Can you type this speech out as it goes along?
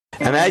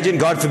Imagine,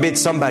 God forbid,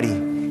 somebody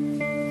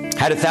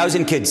had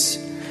 1,000 kids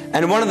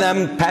and one of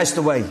them passed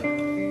away.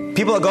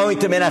 People are going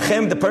to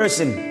menachem the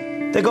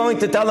person. They're going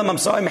to tell him, I'm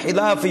sorry,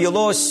 mahila, for your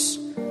loss.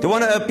 They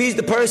want to appease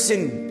the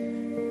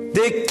person.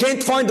 They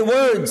can't find the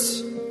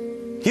words.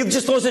 He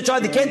just lost a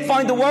child. They can't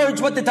find the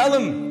words what to tell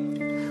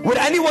him. Would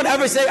anyone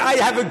ever say, I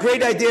have a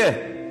great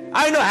idea,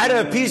 I know how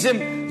to appease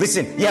him?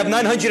 Listen, you have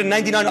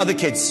 999 other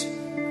kids.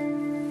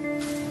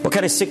 What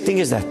kind of sick thing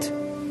is that?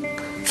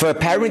 For a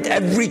parent,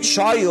 every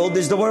child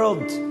is the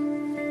world.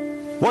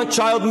 One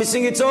child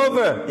missing, it's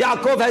over.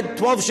 Yaakov had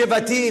 12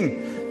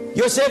 Shevatim.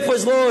 Yosef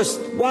was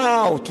lost.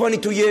 Wow,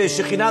 22 years.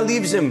 Shekhinah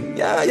leaves him.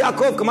 Yeah,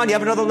 Yaakov, come on, you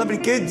have another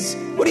 11 kids.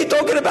 What are you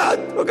talking about?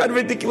 What kind of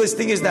ridiculous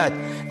thing is that?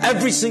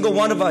 Every single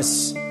one of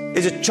us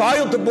is a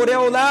child of Borei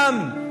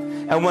Olam.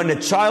 And when a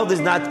child is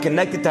not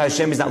connected to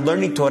Hashem, is not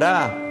learning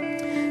Torah,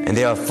 and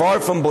they are far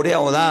from Borei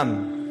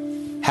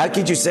Olam, how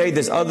could you say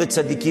there's other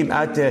tzaddikim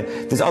out there,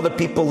 there's other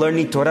people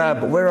learning Torah,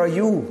 but where are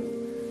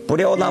you?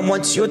 Borei Olam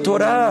wants your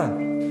Torah.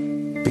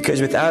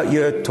 Because without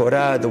your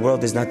Torah, the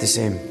world is not the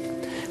same.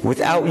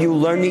 Without you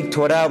learning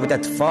Torah, with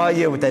that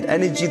fire, with that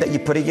energy that you're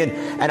putting in,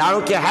 and I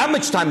don't care how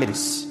much time it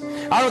is.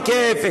 I don't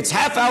care if it's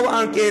half hour,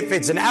 I don't care if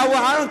it's an hour,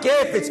 I don't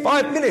care if it's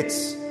 5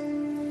 minutes.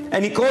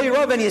 And you call your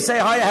Rav and you say,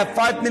 hi, I have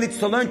 5 minutes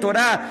to learn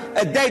Torah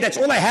a day, that's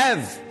all I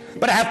have.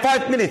 But I have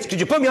 5 minutes, could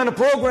you put me on a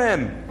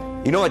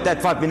program? You know what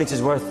that 5 minutes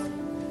is worth?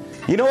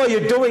 You know what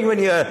you're doing when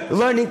you're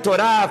learning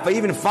Torah for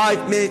even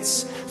 5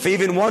 minutes, for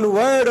even one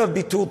word of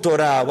Bitul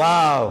Torah?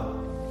 Wow.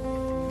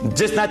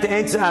 Just not to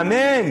answer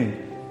Amen.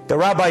 The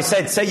rabbi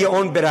said, say your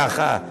own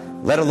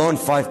beracha, let alone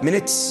 5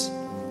 minutes.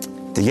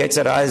 The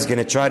Yetzer Hara is going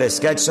to try to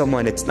sketch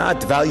someone. It's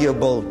not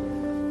valuable.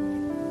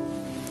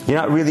 You're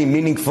not really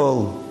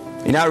meaningful.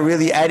 You're not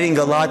really adding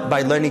a lot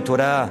by learning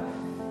Torah.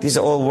 These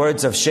are all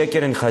words of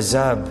sheker and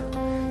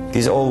chazab.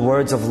 These are all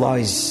words of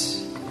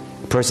lies.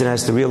 A person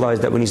has to realize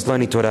that when he's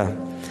learning Torah,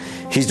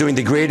 he's doing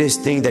the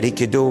greatest thing that he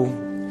could do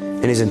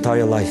in his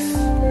entire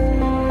life.